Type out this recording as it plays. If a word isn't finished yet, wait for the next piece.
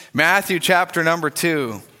Matthew chapter number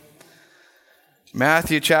 2.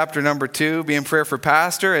 Matthew chapter number 2. Be in prayer for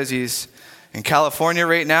Pastor as he's in California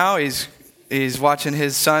right now. He's watching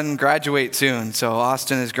his son graduate soon. So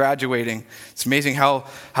Austin is graduating. It's amazing how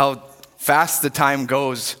fast the time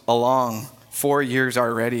goes along. 4 years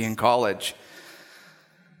already in college.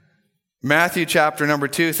 Matthew chapter number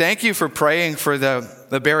 2. Thank you for praying for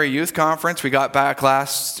the Barrie Youth Conference. We got back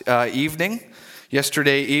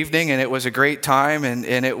yesterday evening, and it was a great time,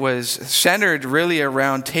 and it was centered really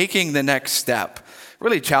around taking the next step.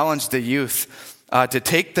 Really challenged the youth to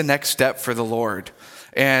take the next step for the Lord.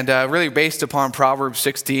 And really based upon Proverbs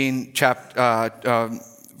 16,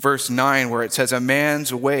 verse 9, where it says, a man's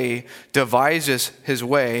heart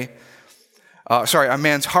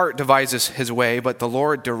devises his way, but the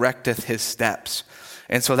Lord directeth his steps.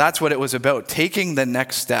 And so that's what it was about, taking the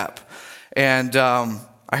next step. And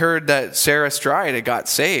I heard that Sarah Stride had got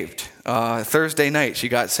saved. Thursday night, she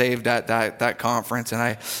got saved at that conference. And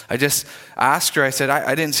I just asked her, I said,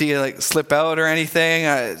 I didn't see you slip out or anything.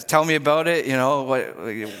 Tell me about it,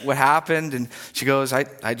 what happened. And she goes,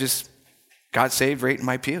 I just got saved right in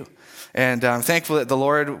my pew. And I'm thankful that the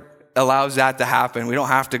Lord allows that to happen. We don't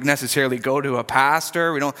have to necessarily go to a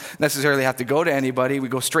pastor. We don't necessarily have to go to anybody. We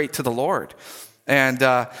go straight to the Lord. And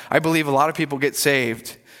I believe a lot of people get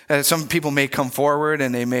saved. Some people may come forward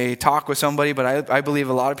and they may talk with somebody, but I believe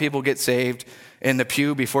a lot of people get saved in the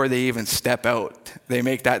pew before they even step out. They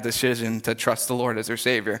make that decision to trust the Lord as their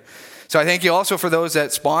Savior. So I thank you also for those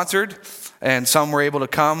that sponsored, and some were able to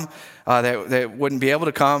come that wouldn't be able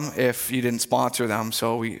to come if you didn't sponsor them.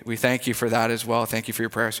 So we thank you for that as well. Thank you for your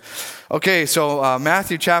prayers. Okay, so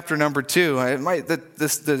Matthew chapter number 2.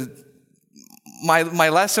 My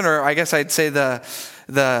lesson, or I guess I'd say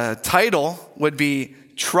the title would be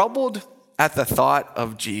Troubled at the Thought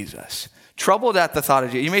of Jesus. Troubled at the Thought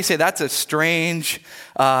of Jesus. You may say that's a strange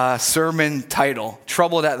sermon title,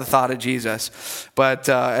 Troubled at the Thought of Jesus. But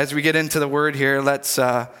as we get into the word here, let's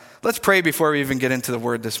pray before we even get into the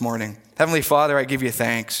word this morning. Heavenly Father, I give you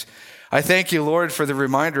thanks. I thank you, Lord, for the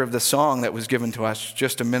reminder of the song that was given to us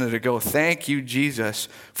just a minute ago. Thank you, Jesus,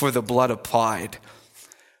 for the blood applied.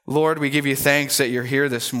 Lord, we give you thanks that you're here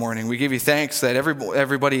this morning. We give you thanks that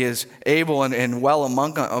everybody is able and well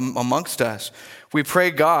amongst us. We pray,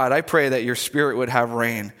 God, I pray that your Spirit would have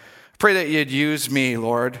reign. I pray that you'd use me,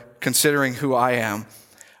 Lord, considering who I am.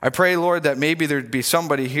 I pray, Lord, that maybe there'd be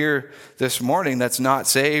somebody here this morning that's not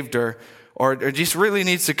saved or just really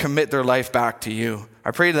needs to commit their life back to you. I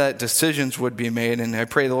pray that decisions would be made, and I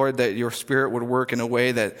pray, Lord, that your Spirit would work in a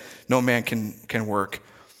way that no man can work.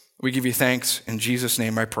 We give you thanks. In Jesus'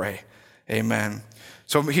 name I pray. Amen.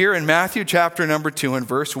 So here in Matthew chapter number 2 and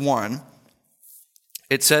verse 1,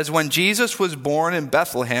 it says, when Jesus was born in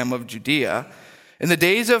Bethlehem of Judea, in the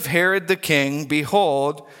days of Herod the king,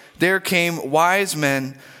 behold, there came wise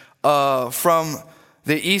men from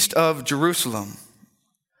the east of Jerusalem,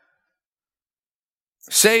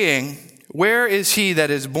 saying, where is he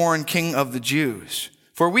that is born King of the Jews?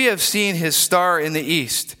 For we have seen his star in the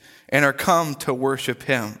east and are come to worship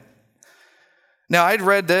him. Now, I'd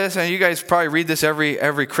read this, and you guys probably read this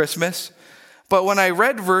every Christmas. But when I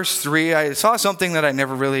read verse 3, I saw something that I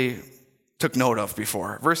never really took note of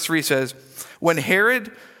before. Verse 3 says, when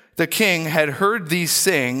Herod the king had heard these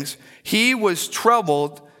things, he was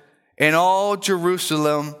troubled, and all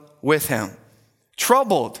Jerusalem with him.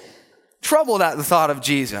 Troubled at the thought of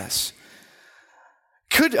Jesus.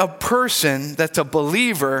 Could a person that's a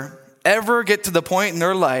believer ever get to the point in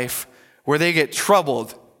their life where they get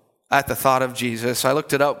troubled at the thought of Jesus? I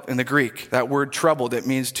looked it up in the Greek. That word troubled, it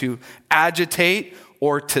means to agitate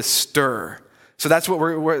or to stir. So that's what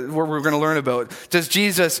we're going to learn about. Does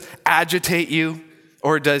Jesus agitate you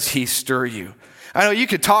or does he stir you? I know you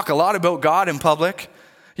could talk a lot about God in public.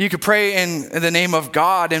 You could pray in the name of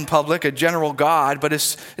God in public, a general God, but it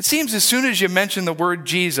seems as soon as you mention the word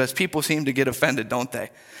Jesus, people seem to get offended, don't they?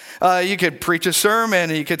 You could preach a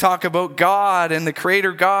sermon and you could talk about God and the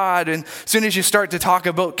Creator God. And as soon as you start to talk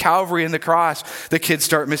about Calvary and the cross, the kids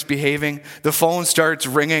start misbehaving. The phone starts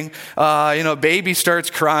ringing. Baby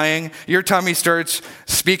starts crying. Your tummy starts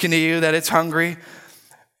speaking to you that it's hungry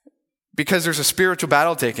because there's a spiritual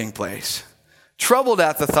battle taking place. Troubled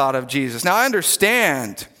at the thought of Jesus. Now I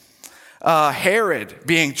understand Herod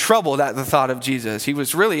being troubled at the thought of Jesus. He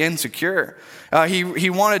was really insecure. He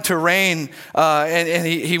wanted to reign, and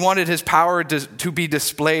he wanted his power to be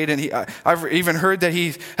displayed. And I've even heard that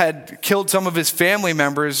he had killed some of his family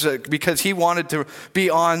members because he wanted to be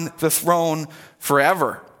on the throne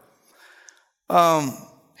forever.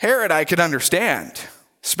 Herod, I could understand,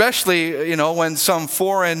 especially when some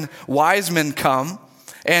foreign wise men come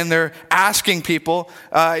and they're asking people,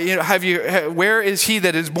 where is he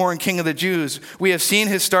that is born King of the Jews? We have seen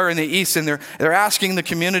his star in the east, and they're asking the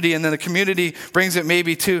community, and then the community brings it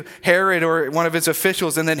maybe to Herod or one of his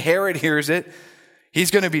officials, and then Herod hears it. He's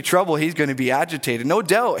going to be troubled. He's going to be agitated. No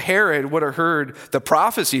doubt Herod would have heard the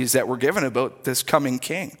prophecies that were given about this coming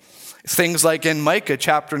king. Things like in Micah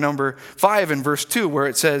chapter number 5 and verse 2, where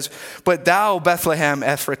it says, "But thou, Bethlehem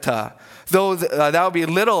Ephratah, though thou be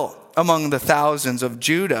little among the thousands of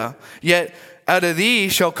Judah, yet out of thee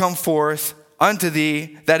shall come forth unto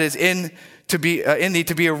thee that is in thee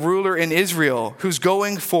to be a ruler in Israel, whose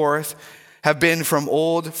going forth have been from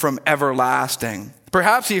old, from everlasting."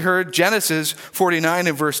 Perhaps he heard Genesis 49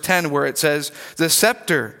 and verse 10, where it says, "The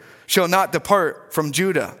scepter shall not depart from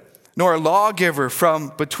Judah, nor a lawgiver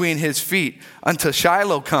from between his feet, until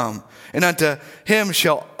Shiloh come, and unto him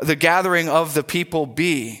shall the gathering of the people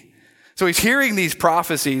be." So he's hearing these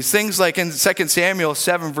prophecies, things like in 2 Samuel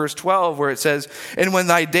 7 verse 12, where it says, "And when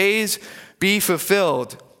thy days be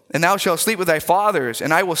fulfilled, and thou shalt sleep with thy fathers,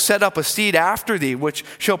 and I will set up a seed after thee, which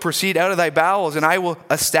shall proceed out of thy bowels, and I will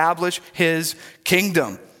establish his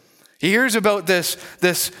kingdom." He hears about this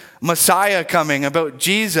Messiah coming, about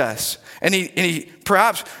Jesus, and he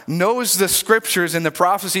perhaps knows the scriptures and the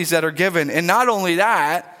prophecies that are given. And not only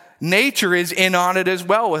that, nature is in on it as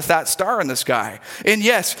well with that star in the sky. And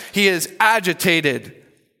yes, he is agitated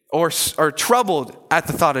or troubled at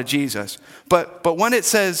the thought of Jesus. But when it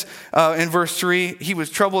says in verse 3, he was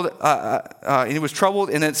troubled,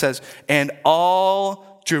 and it says, "and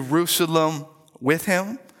all Jerusalem with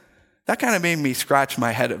him," that kind of made me scratch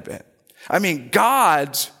my head a bit. I mean,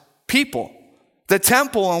 God's people, the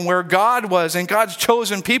temple and where God was, and God's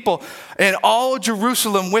chosen people, and all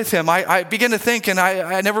Jerusalem with him. I begin to think, and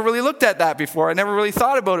I never really looked at that before. I never really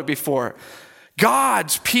thought about it before.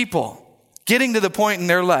 God's people getting to the point in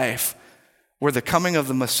their life where the coming of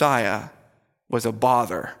the Messiah was a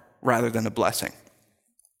bother rather than a blessing.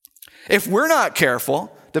 If we're not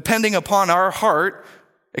careful, depending upon our heart,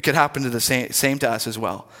 it could happen to the same to us as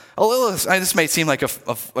well. This may seem like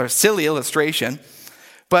a silly illustration,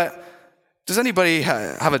 but does anybody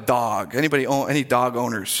have a dog? Any dog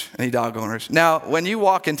owners? Now, when you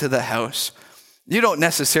walk into the house, you don't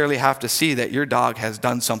necessarily have to see that your dog has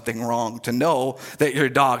done something wrong to know that your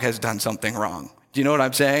dog has done something wrong. Do you know what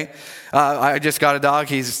I'm saying? I just got a dog.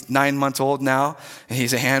 He's 9 months old now, and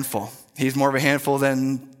he's a handful. He's more of a handful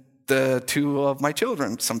than the two of my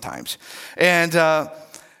children sometimes. And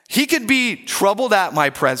he could be troubled at my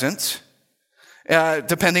presence,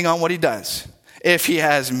 depending on what he does. If he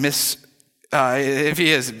has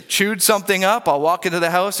chewed something up, I'll walk into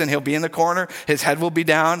the house and he'll be in the corner. His head will be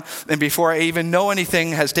down. And before I even know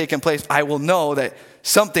anything has taken place, I will know that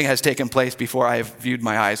something has taken place before I have viewed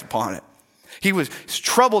my eyes upon it. He was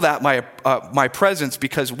troubled at my presence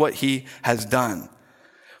because of what he has done.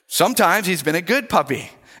 Sometimes he's been a good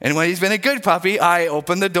puppy. And when he's been a good puppy, I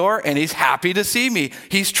open the door and he's happy to see me.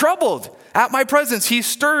 He's troubled at my presence. He's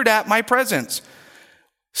stirred at my presence.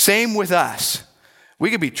 Same with us. We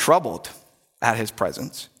could be troubled at his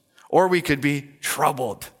presence, or we could be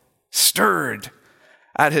troubled, stirred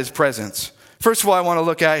at his presence. First of all, I want to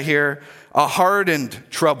look at here a hardened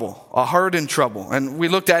trouble. And we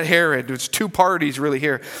looked at Herod. There's two parties really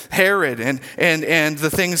here. Herod and the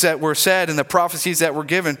things that were said and the prophecies that were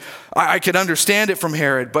given. I could understand it from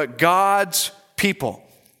Herod, but God's people,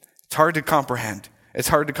 it's hard to comprehend.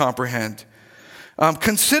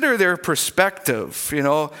 Consider their perspective.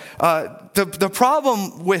 The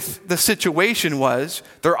problem with the situation was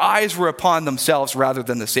their eyes were upon themselves rather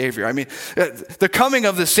than the Savior. I mean, the coming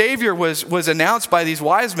of the Savior was announced by these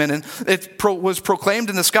wise men, and it was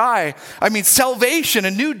proclaimed in the sky. I mean, salvation,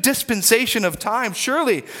 a new dispensation of time.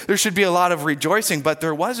 Surely there should be a lot of rejoicing, but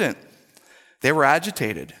there wasn't. They were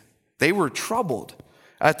agitated. They were troubled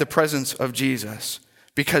at the presence of Jesus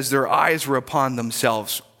because their eyes were upon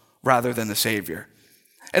themselves rather than the Savior.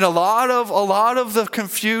 And a lot of the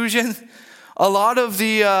confusion, a lot of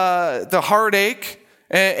the heartache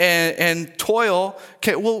and toil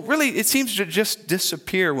it seems to just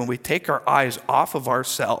disappear when we take our eyes off of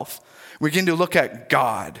ourselves. We begin to look at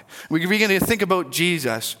God. We begin to think about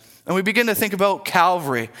Jesus. And we begin to think about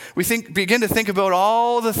Calvary. Begin to think about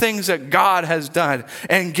all the things that God has done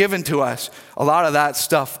and given to us. A lot of that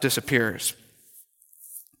stuff disappears.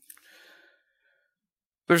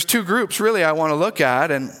 There's two groups really I want to look at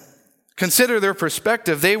and consider their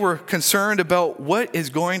perspective. They were concerned about what is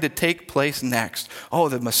going to take place next. Oh,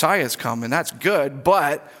 the Messiah's come, and that's good,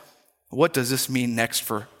 but what does this mean next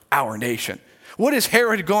for our nation? What is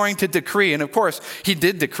Herod going to decree? And of course, he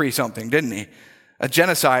did decree something, didn't he? A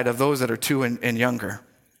genocide of those that are 2 and younger.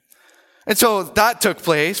 And so that took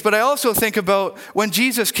place. But I also think about when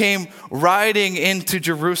Jesus came riding into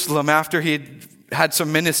Jerusalem after he had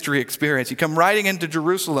some ministry experience. He come riding into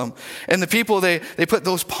Jerusalem, and the people, they put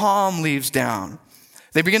those palm leaves down.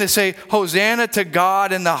 They begin to say, Hosanna to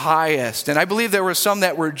God in the highest. And I believe there were some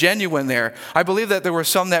that were genuine there. I believe that there were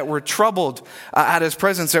some that were troubled at his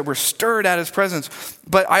presence, that were stirred at his presence.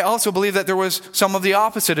 But I also believe that there was some of the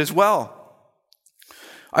opposite as well.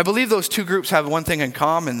 I believe those two groups have one thing in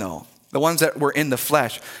common, though. The ones that were in the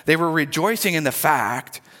flesh. They were rejoicing in the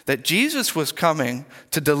fact that Jesus was coming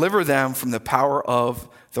to deliver them from the power of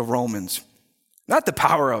the Romans, not the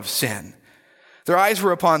power of sin. Their eyes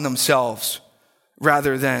were upon themselves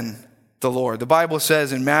rather than the Lord. The Bible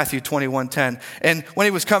says in Matthew 21:10, and when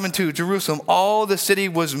he was coming to Jerusalem, all the city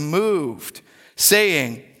was moved,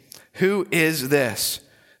 saying, who is this?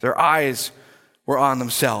 Their eyes were on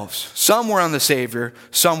themselves. Some were on the Savior,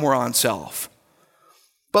 some were on self.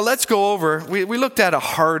 But let's go over, we looked at a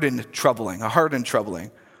hardened troubling.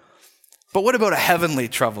 But what about a heavenly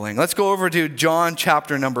troubling? Let's go over to John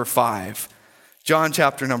chapter number 5. John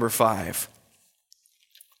chapter number 5.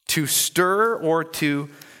 To stir or to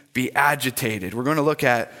be agitated. We're going to look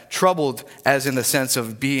at troubled as in the sense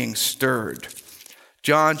of being stirred.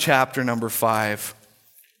 John chapter number 5.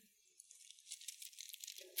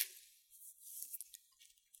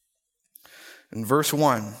 In verse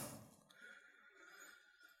 1.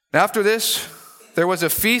 After this, there was a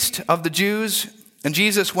feast of the Jews, and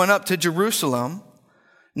Jesus went up to Jerusalem.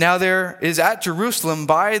 Now there is at Jerusalem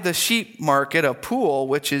by the sheep market a pool,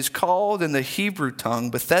 which is called in the Hebrew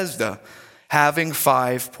tongue Bethesda, having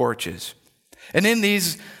 5 porches. And in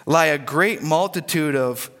these lie a great multitude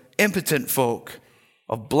of impotent folk,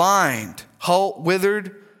 of blind, halt,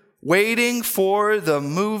 withered, waiting for the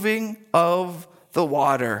moving of the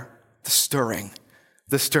water, the stirring.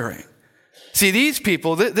 See, these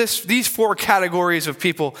people, these 4 categories of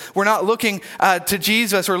people, we're not looking to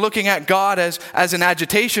Jesus or looking at God as an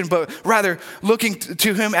agitation, but rather looking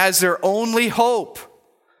to him as their only hope.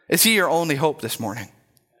 Is he your only hope this morning?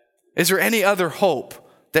 Is there any other hope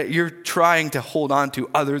that you're trying to hold on to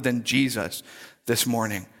other than Jesus this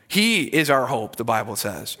morning? He is our hope, the Bible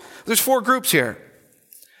says. There's 4 groups here.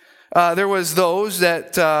 There was those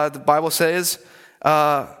that the Bible says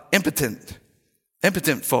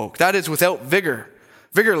impotent folk, that is without vigor,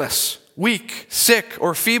 vigorless, weak, sick,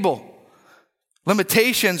 or feeble.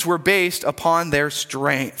 Limitations were based upon their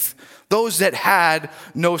strength. Those that had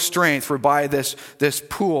no strength were by this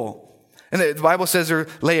pool. And the Bible says there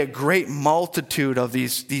lay a great multitude of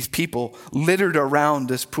these people littered around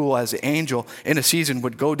this pool as the angel in a season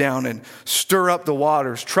would go down and stir up the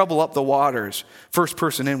waters, trouble up the waters. First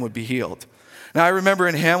person in would be healed. Now I remember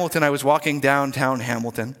in Hamilton, I was walking downtown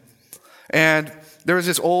Hamilton, and there was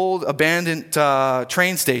this old abandoned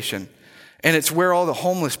train station, and it's where all the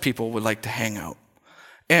homeless people would like to hang out.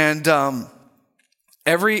 And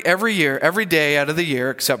every year, every day out of the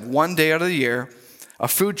year, except one day out of the year, a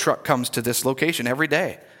food truck comes to this location every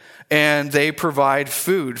day, and they provide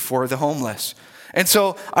food for the homeless. And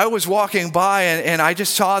so I was walking by, and I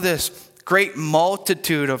just saw this great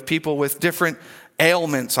multitude of people with different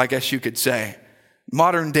ailments, I guess you could say,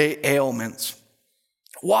 modern day ailments.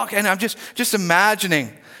 And I'm just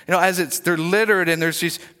imagining, as they're littered and there's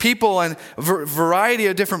these people and variety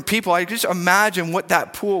of different people. I just imagine what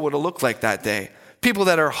that pool would have looked like that day. People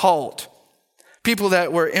that are halt, people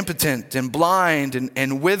that were impotent and blind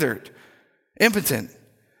and withered, impotent,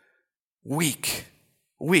 weak.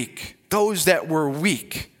 Those that were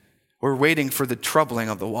weak were waiting for the troubling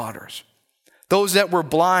of the waters. Those that were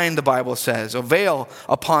blind, the Bible says, a veil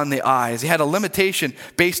upon the eyes. They had a limitation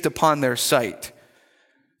based upon their sight.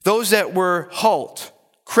 Those that were halt,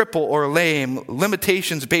 cripple, or lame,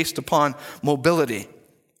 limitations based upon mobility.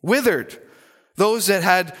 Withered, those that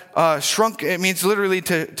had shrunk, it means literally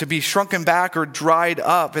to be shrunken back or dried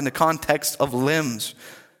up in the context of limbs.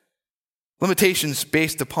 Limitations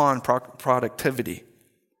based upon productivity.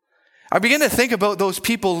 I began to think about those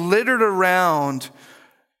people littered around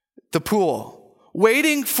the pool,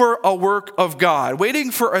 waiting for a work of God,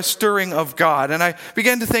 waiting for a stirring of God. And I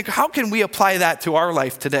began to think, how can we apply that to our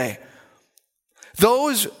life today?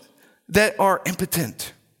 Those that are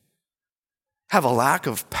impotent have a lack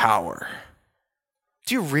of power.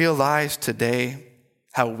 Do you realize today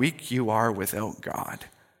how weak you are without God?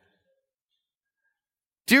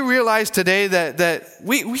 Do you realize today that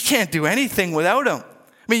we can't do anything without him?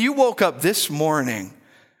 I mean, you woke up this morning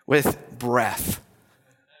with breath.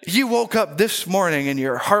 You woke up this morning and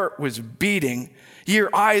your heart was beating.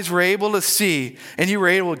 Your eyes were able to see, and you were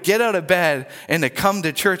able to get out of bed and to come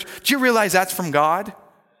to church. Do you realize that's from God?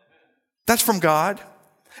 That's from God.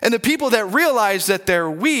 And the people that realize that they're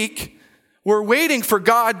weak were waiting for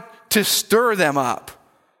God to stir them up.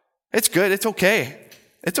 It's good. It's okay.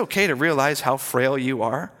 It's okay to realize how frail you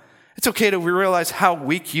are. It's okay to realize how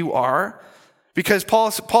weak you are. Because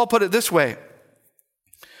Paul put it this way: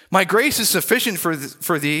 my grace is sufficient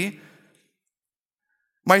for thee.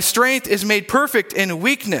 My strength is made perfect in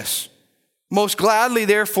weakness. Most gladly,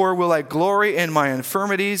 therefore, will I glory in my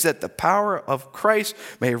infirmities, that the power of Christ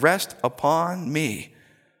may rest upon me.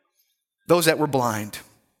 Those that were blind,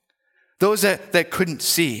 those that couldn't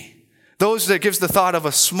see, those that gives the thought of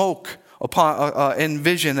a smoke upon in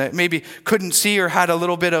vision, that maybe couldn't see or had a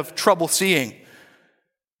little bit of trouble seeing.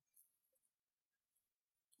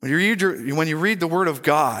 When you read the Word of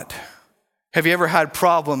God, have you ever had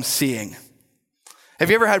problems seeing? Have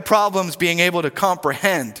you ever had problems being able to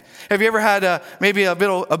comprehend? Have you ever had maybe a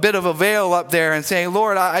bit of a veil up there and saying,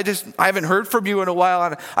 Lord, I haven't heard from you in a while,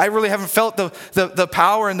 and I really haven't felt the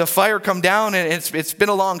power and the fire come down, and it's been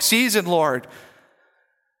a long season, Lord.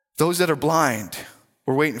 Those that are blind,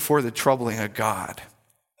 we're waiting for the troubling of God.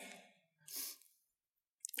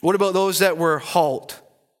 What about those that were halt,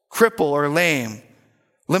 cripple, or lame?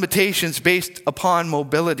 Limitations based upon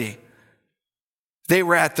mobility. They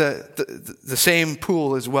were at the same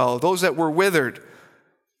pool as well. Those that were withered,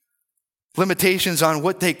 limitations on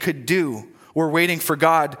what they could do, were waiting for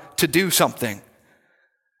God to do something.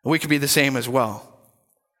 We could be the same as well.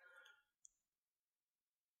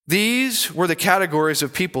 These were the categories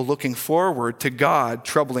of people looking forward to God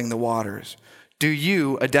troubling the waters. Do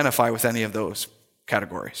you identify with any of those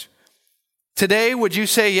categories? Today, would you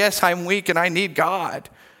say, yes, I'm weak and I need God?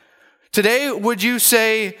 Today, would you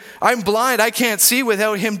say, I'm blind, I can't see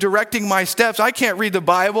without him directing my steps. I can't read the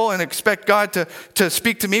Bible and expect God to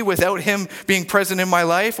speak to me without him being present in my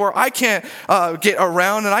life. Or I can't get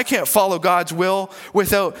around and I can't follow God's will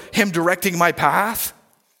without him directing my path.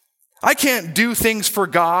 I can't do things for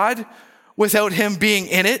God without him being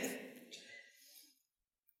in it.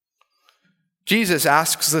 Jesus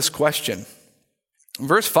asks this question. In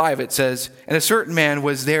verse 5 it says, and a certain man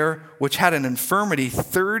was there which had an infirmity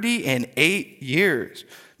 38 years.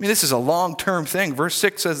 I mean, this is a long-term thing. Verse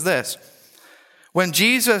 6 says this: when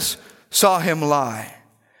Jesus saw him lie,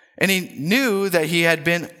 and he knew that he had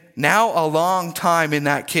been now a long time in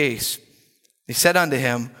that case, he said unto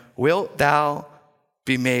him, wilt thou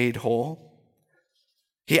be made whole?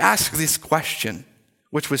 He asked this question,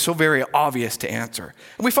 which was so very obvious to answer.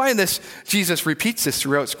 And we find this, Jesus repeats this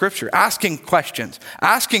throughout Scripture, asking questions,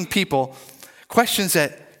 asking people questions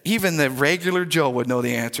that even the regular Joe would know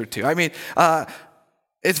the answer to. I mean,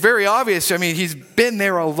 it's very obvious. I mean, he's been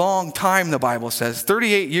there a long time, the Bible says.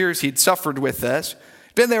 38 years he'd suffered with this.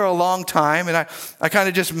 Been there a long time, and I kind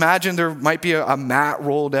of just imagine there might be a mat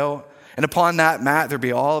rolled out, and upon that mat, there'd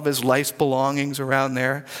be all of his life's belongings around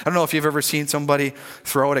there. I don't know if you've ever seen somebody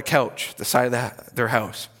throw out a couch at the side of their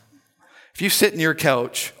house. If you sit in your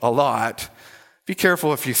couch a lot, be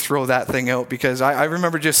careful if you throw that thing out, because I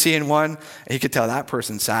remember just seeing one, and you could tell that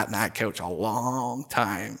person sat in that couch a long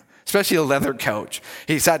time, especially a leather couch.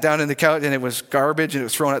 He sat down in the couch, and it was garbage, and it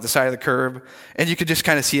was thrown at the side of the curb, and you could just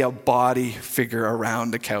kind of see a body figure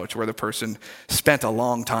around the couch where the person spent a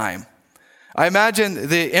long time. I imagine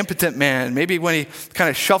the impotent man, maybe when he kind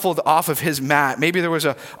of shuffled off of his mat, maybe there was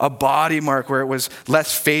a body mark where it was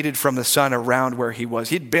less faded from the sun around where he was.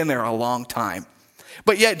 He'd been there a long time.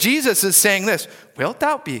 But yet Jesus is saying this, wilt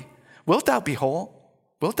thou be whole?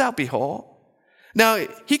 Wilt thou be whole? Now,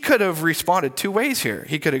 he could have responded two ways here.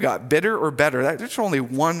 He could have got bitter or better. There's only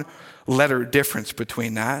one letter difference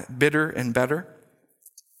between that, bitter and better.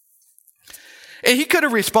 And he could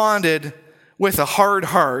have responded with a hard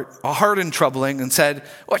heart, a hardened troubling, and said,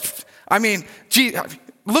 gee,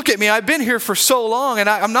 look at me, I've been here for so long, and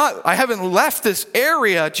I haven't left this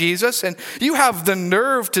area, Jesus, and you have the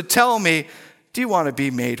nerve to tell me, do you want to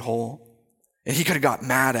be made whole? And he could have got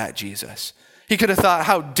mad at Jesus. He could have thought,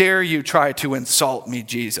 how dare you try to insult me,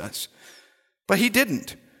 Jesus? But he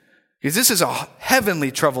didn't, because this is a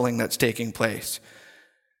heavenly troubling that's taking place.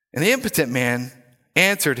 And the impotent man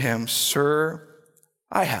answered him, sir,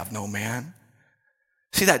 I have no man.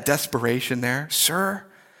 See that desperation there? Sir,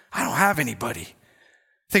 I don't have anybody.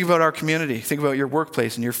 Think about our community. Think about your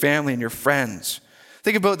workplace and your family and your friends.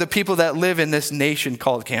 Think about the people that live in this nation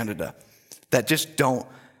called Canada that just don't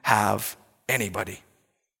have anybody.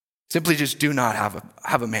 Simply just do not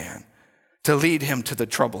have a man to lead him to the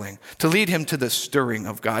troubling, to lead him to the stirring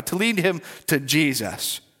of God, to lead him to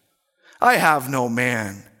Jesus. I have no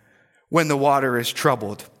man when the water is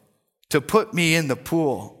troubled to put me in the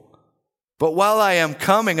pool. But while I am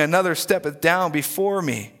coming, another steppeth down before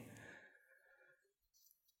me.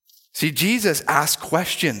 See, Jesus asks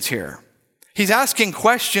questions here. He's asking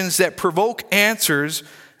questions that provoke answers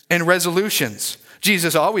and resolutions.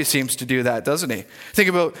 Jesus always seems to do that, doesn't he? Think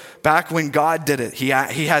about back when God did it. He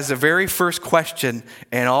has the very first question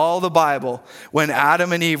in all the Bible when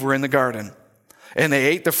Adam and Eve were in the garden. And they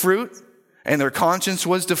ate the fruit, and their conscience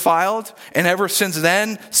was defiled. And ever since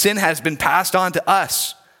then, sin has been passed on to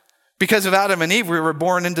us. Because of Adam and Eve, we were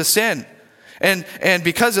born into sin. And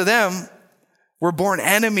because of them, we're born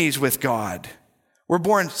enemies with God. We're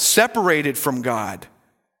born separated from God.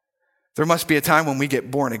 There must be a time when we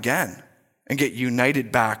get born again and get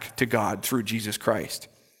united back to God through Jesus Christ.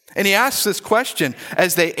 And he asks this question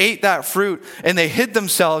as they ate that fruit and they hid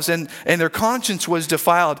themselves and their conscience was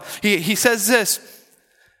defiled. He says this,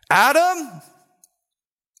 Adam,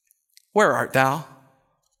 where art thou?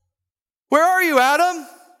 Where are you, Adam?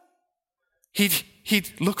 He'd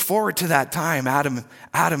look forward to that time,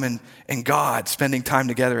 Adam and God spending time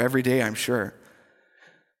together every day, I'm sure.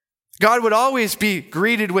 God would always be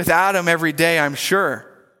greeted with Adam every day, I'm sure.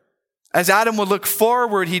 As Adam would look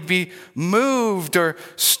forward, he'd be moved or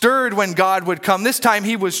stirred when God would come. This time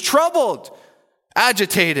he was troubled,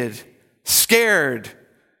 agitated, scared,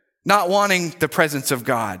 not wanting the presence of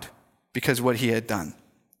God because of what he had done.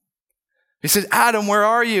 He said, Adam, where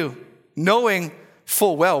are you? Knowing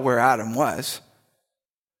full well where Adam was.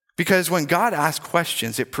 Because when God asks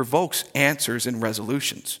questions, it provokes answers and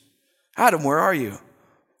resolutions. Adam, where are you?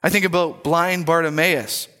 I think about blind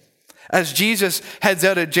Bartimaeus. As Jesus heads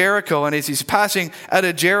out of Jericho, and as he's passing out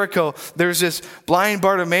of Jericho, there's this blind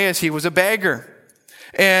Bartimaeus. He was a beggar.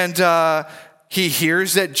 And he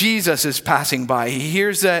hears that Jesus is passing by. He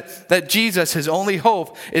hears that Jesus, his only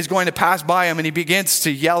hope, is going to pass by him. And he begins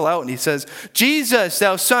to yell out, and he says, Jesus,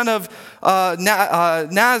 thou son of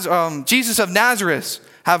Jesus of Nazareth,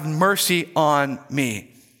 have mercy on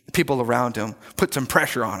me. The people around him put some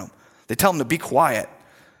pressure on him. They tell him to be quiet.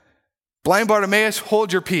 Blind Bartimaeus,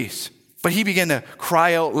 hold your peace. But he began to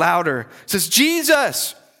cry out louder. He says,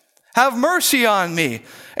 Jesus, have mercy on me.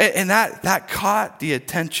 And that caught the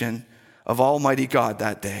attention of Almighty God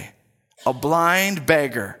that day. A blind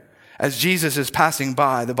beggar. As Jesus is passing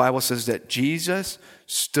by, the Bible says that Jesus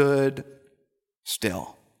stood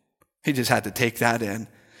still. He just had to take that in.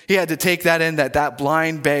 He had to take that in, that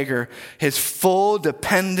blind beggar, his full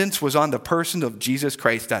dependence was on the person of Jesus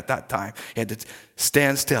Christ at that time. He had to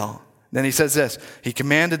stand still. Then he says this, he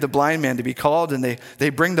commanded the blind man to be called, and they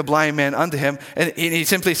bring the blind man unto him, and he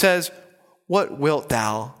simply says, what wilt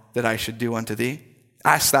thou that I should do unto thee?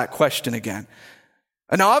 Ask that question again.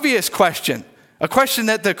 An obvious question, a question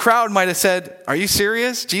that the crowd might have said, are you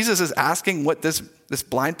serious? Jesus is asking what this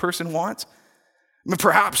blind person wants? I mean,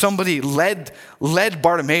 perhaps somebody led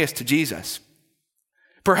Bartimaeus to Jesus.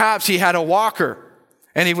 Perhaps he had a walker,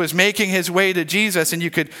 and he was making his way to Jesus, and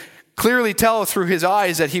you could clearly tell through his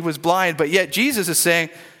eyes that he was blind, but yet Jesus is saying,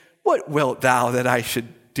 what wilt thou that I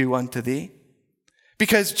should do unto thee?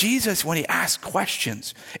 Because Jesus, when he asks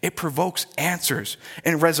questions, it provokes answers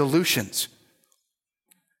and resolutions.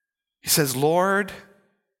 He says, Lord,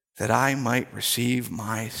 that I might receive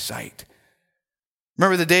my sight.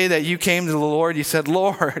 Remember the day that you came to the Lord, you said,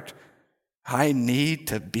 Lord, I need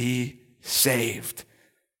to be saved.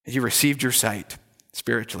 And you received your sight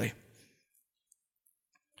spiritually.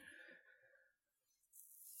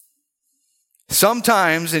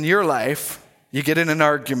 Sometimes in your life, you get in an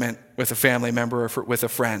argument with a family member or with a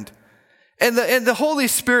friend. And the Holy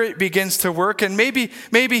Spirit begins to work, and maybe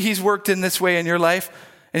he's worked in this way in your life,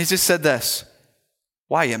 and he's just said this,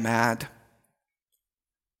 why are you mad?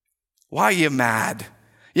 Why are you mad?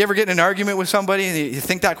 You ever get in an argument with somebody and you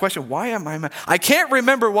think that question, why am I mad? I can't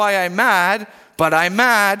remember why I'm mad, but I'm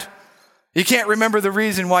mad. You can't remember the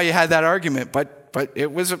reason why you had that argument, but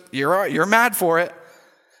it was you're mad for it.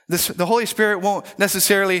 The Holy Spirit won't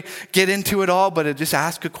necessarily get into it all, but it just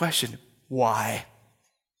ask a question. Why?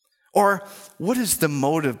 Or what is the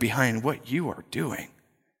motive behind what you are doing?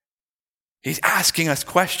 He's asking us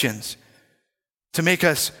questions to make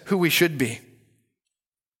us who we should be.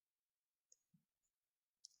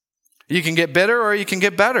 You can get bitter or you can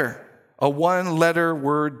get better. A one-letter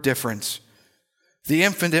word difference. The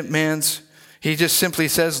infinite man's, he just simply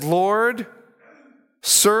says, Lord,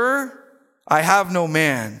 Sir, I have no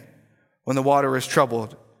man when the water is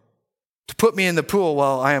troubled. To put me in the pool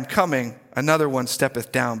while I am coming, another one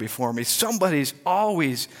steppeth down before me. Somebody's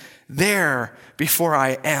always there before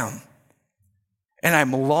I am. And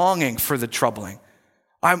I'm longing for the troubling.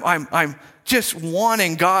 I'm just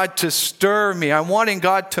wanting God to stir me. I'm wanting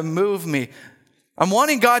God to move me. I'm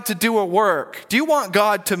wanting God to do a work. Do you want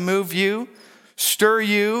God to move you, stir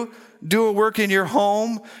you, do a work in your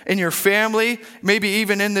home, in your family, maybe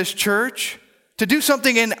even in this church, to do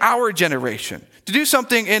something in our generation, to do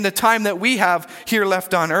something in the time that we have here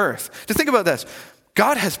left on earth. To think about this,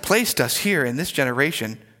 God has placed us here in this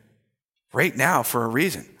generation right now for a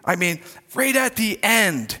reason. I mean, right at the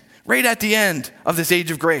end of this age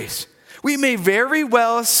of grace. We may very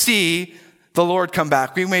well see the Lord come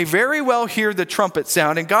back. We may very well hear the trumpet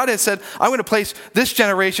sound. And God has said, I'm going to place this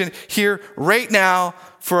generation here right now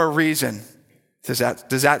for a reason. Does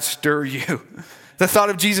that stir you? The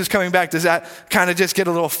thought of Jesus coming back, does that kind of just get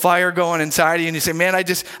a little fire going inside of you? And you say, man,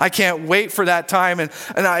 I can't wait for that time. And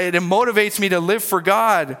it motivates me to live for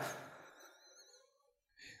God.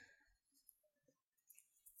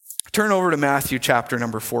 Turn over to Matthew chapter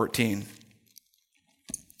number 14.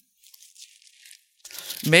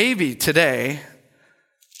 Maybe today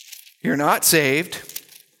you're not saved,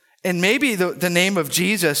 and maybe the name of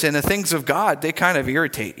Jesus and the things of God, they kind of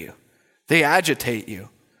irritate you. They agitate you.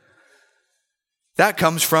 That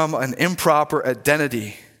comes from an improper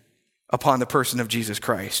identity upon the person of Jesus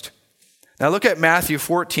Christ. Now look at Matthew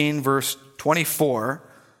 14, verse 24.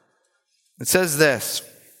 It says this,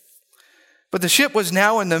 "But the ship was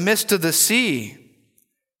now in the midst of the sea,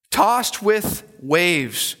 tossed with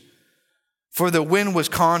waves, for the wind was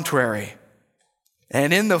contrary.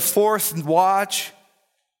 And in the fourth watch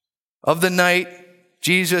of the night,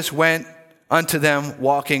 Jesus went unto them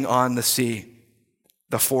walking on the sea."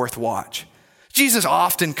 The fourth watch. Jesus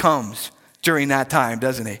often comes during that time,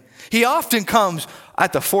 doesn't he? He often comes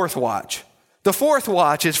at the fourth watch. The fourth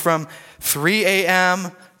watch is from 3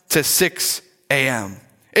 a.m. to 6 a.m.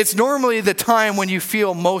 It's normally the time when you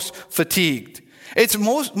feel most fatigued. It's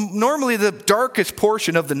normally the darkest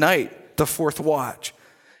portion of the night. The fourth watch.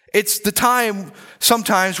 It's the time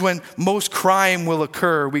sometimes when most crime will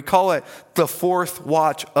occur. We call it the fourth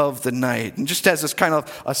watch of the night. And just as this kind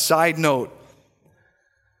of a side note,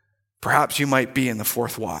 perhaps you might be in the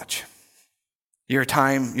fourth watch. You're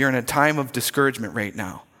in a time of discouragement right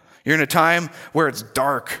now. You're in a time where it's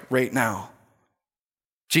dark right now.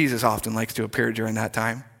 Jesus often likes to appear during that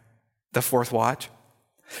time, the fourth watch.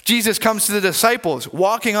 Jesus comes to the disciples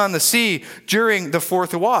walking on the sea during the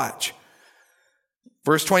fourth watch.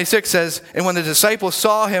 Verse 26 says, "And when the disciples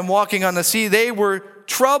saw him walking on the sea, they were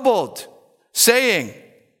troubled, saying,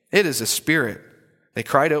 'It is a spirit.' They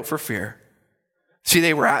cried out for fear." See,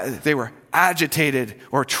 they were agitated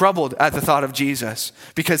or troubled at the thought of Jesus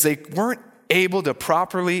because they weren't able to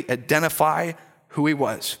properly identify who he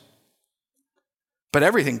was. But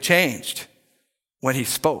everything changed when he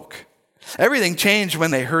spoke. Everything changed when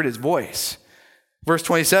they heard his voice. Verse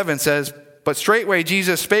 27 says, "But straightway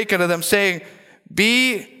Jesus spake unto them, saying,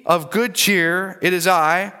 Be of good cheer, it is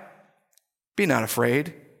I. Be not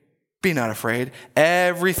afraid. Be not afraid."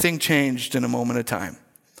 Everything changed in a moment of time.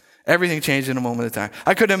 Everything changed in a moment of time.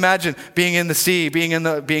 I couldn't imagine being in the sea, being in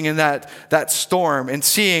that storm and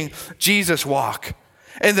seeing Jesus walk.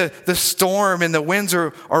 And the storm and the winds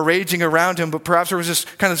are raging around him, but perhaps there was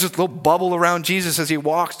just kind of this little bubble around Jesus as he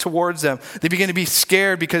walks towards them. They begin to be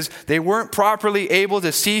scared because they weren't properly able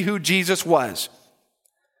to see who Jesus was.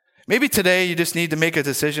 Maybe today you just need to make a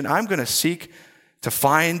decision. I'm going to seek to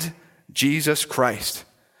find Jesus Christ.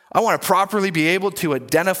 I want to properly be able to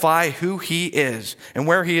identify who he is and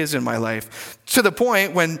where he is in my life. To the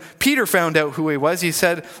point when Peter found out who he was, he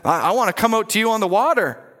said, I want to come out to you on the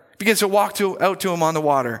water. He begins to walk out to him on the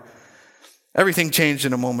water. Everything changed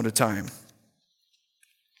in a moment of time.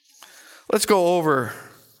 Let's go over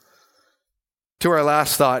to our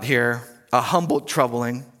last thought here, a humbled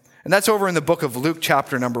troubling. And that's over in the book of Luke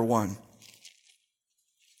chapter number 1.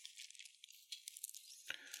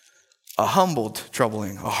 A humbled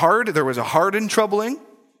troubling. There was a hardened troubling.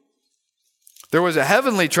 There was a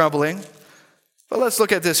heavenly troubling. But let's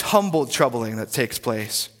look at this humbled troubling that takes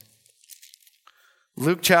place.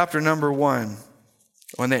 Luke chapter number 1,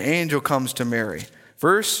 when the angel comes to Mary.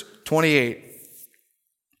 Verse 28.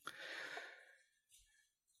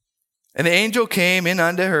 "And the angel came in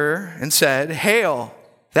unto her and said, Hail,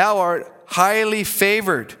 thou art highly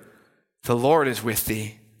favored. The Lord is with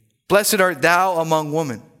thee. Blessed art thou among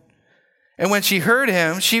women. And when she heard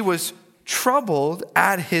him, she was troubled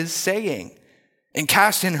at his saying, and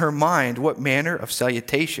cast in her mind what manner of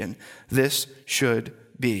salutation this should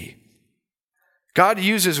be." God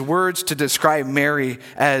uses words to describe Mary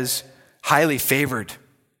as highly favored.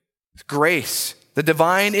 Grace, the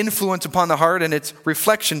divine influence upon the heart and its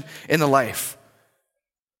reflection in the life.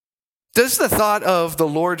 Does the thought of the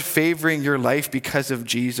Lord favoring your life because of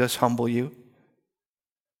Jesus humble you?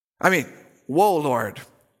 I mean, whoa, Lord.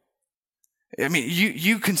 I mean,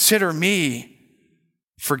 you consider me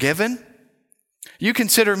forgiven? You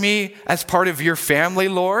consider me as part of your family,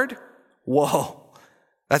 Lord? Whoa,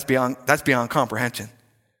 that's beyond comprehension.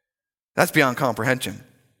 That's beyond comprehension.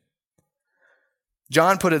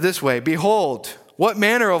 John put it this way, behold, what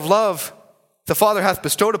manner of love the Father hath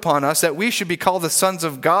bestowed upon us that we should be called the sons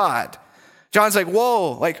of God. John's like,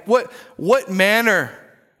 whoa, like what manner,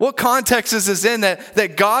 what context is this in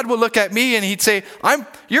that God would look at me and he'd say,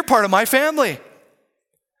 you're part of my family.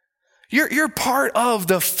 You're part of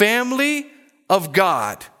the family of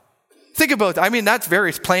God. Think about that. I mean, that's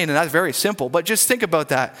very plain and that's very simple, but just think about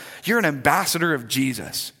that. You're an ambassador of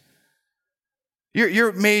Jesus.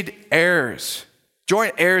 You're made heirs,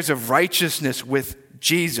 joint heirs of righteousness with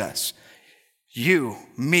Jesus. You,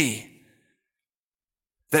 me,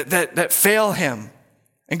 that fail him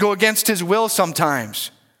and go against his will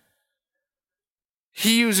sometimes.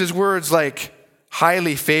 He uses words like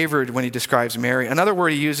highly favored when he describes Mary. Another word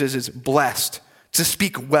he uses is blessed, to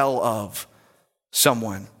speak well of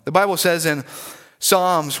someone. The Bible says in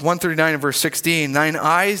Psalms 139 and verse 16, thine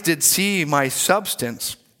eyes did see my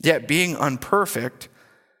substance, yet being unperfect,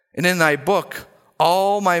 and in thy book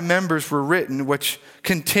all my members were written, which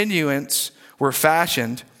continuance were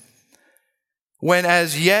fashioned, when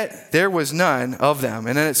as yet there was none of them.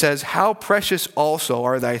 And then it says, how precious also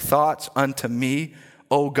are thy thoughts unto me,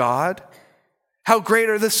 O God? How great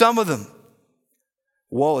are the sum of them?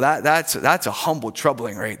 Whoa, that's a humble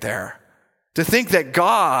troubling right there. To think that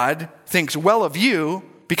God thinks well of you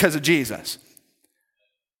because of Jesus.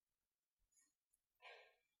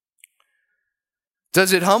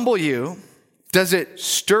 Does it humble you? Does it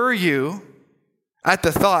stir you at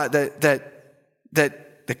the thought that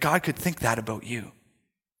God could think that about you?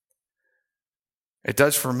 It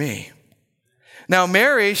does for me. Now,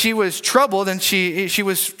 Mary, she was troubled and she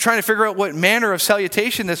was trying to figure out what manner of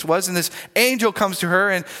salutation this was. And this angel comes to her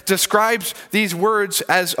and describes these words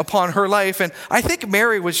as upon her life. And I think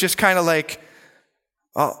Mary was just kind of like,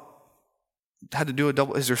 oh, had to do a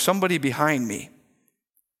double. Is there somebody behind me?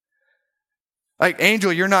 Like,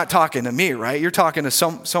 angel, you're not talking to me, right? You're talking to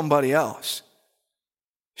somebody else.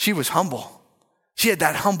 She was humble. She had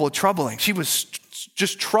that humble troubling. She was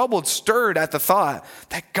just troubled, stirred at the thought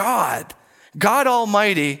that God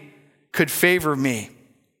Almighty could favor me.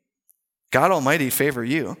 God Almighty favor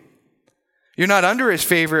you. You're not under his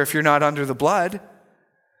favor if you're not under the blood.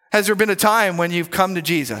 Has there been a time when you've come to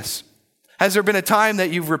Jesus? Has there been a time that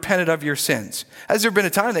you've repented of your sins? Has there been a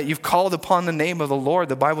time that you've called upon the name of the Lord?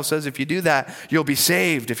 The Bible says if you do that, you'll be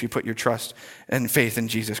saved if you put your trust and faith in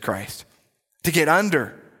Jesus Christ. To get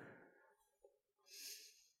under.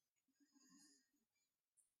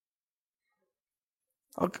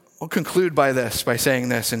 I'll conclude by saying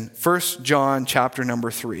this in 1 John chapter number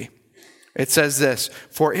 3. It says this,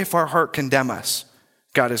 for if our heart condemn us,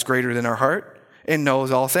 God is greater than our heart and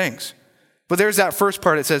knows all things. But there's that first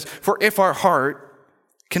part. It says, for if our heart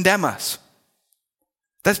condemn us.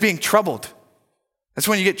 That's being troubled. That's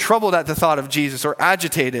when you get troubled at the thought of Jesus or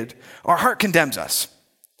agitated. Our heart condemns us.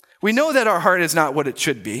 We know that our heart is not what it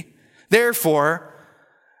should be. Therefore,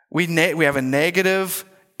 we have a negative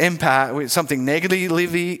impact, something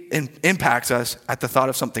negatively impacts us at the thought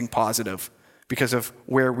of something positive because of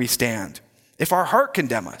where we stand. If our heart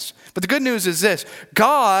condemn us. But the good news is this,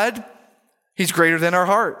 God, he's greater than our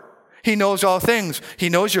heart. He knows all things. He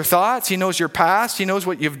knows your thoughts. He knows your past. He knows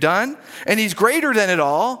what you've done. And he's greater than it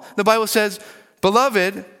all. The Bible says,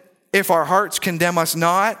 beloved, if our hearts condemn us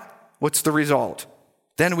not, what's the result?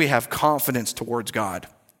 Then we have confidence towards God.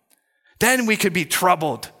 Then we could be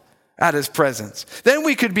troubled at his presence. Then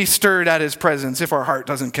we could be stirred at his presence if our heart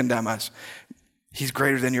doesn't condemn us. He's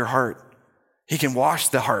greater than your heart. He can wash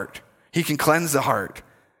the heart. He can cleanse the heart.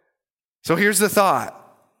 So here's the thought.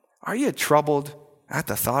 Are you troubled at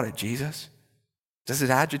the thought of Jesus? Does it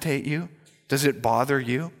agitate you? Does it bother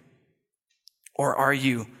you? Or are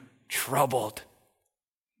you troubled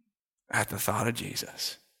at the thought of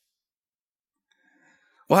Jesus?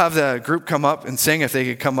 We'll have the group come up and sing if they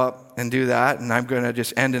could come up and do that. And I'm going to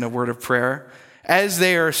just end in a word of prayer. As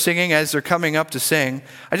they are singing, as they're coming up to sing,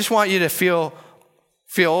 I just want you to feel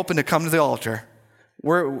open to come to the altar.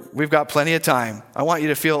 We've got plenty of time. I want you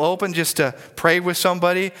to feel open just to pray with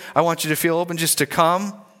somebody. I want you to feel open just to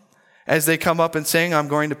come. As they come up and sing, I'm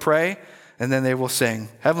going to pray, and then they will sing.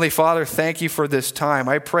 Heavenly Father, thank you for this time.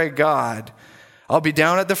 I pray, God, I'll be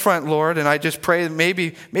down at the front, Lord, and I just pray that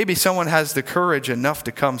maybe someone has the courage enough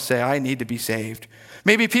to come say, I need to be saved.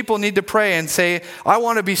 Maybe people need to pray and say, I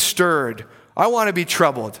want to be stirred. I want to be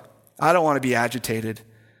troubled. I don't want to be agitated.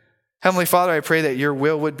 Heavenly Father, I pray that your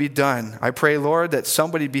will would be done. I pray, Lord, that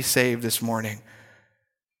somebody be saved this morning.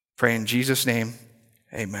 Pray in Jesus' name,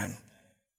 amen.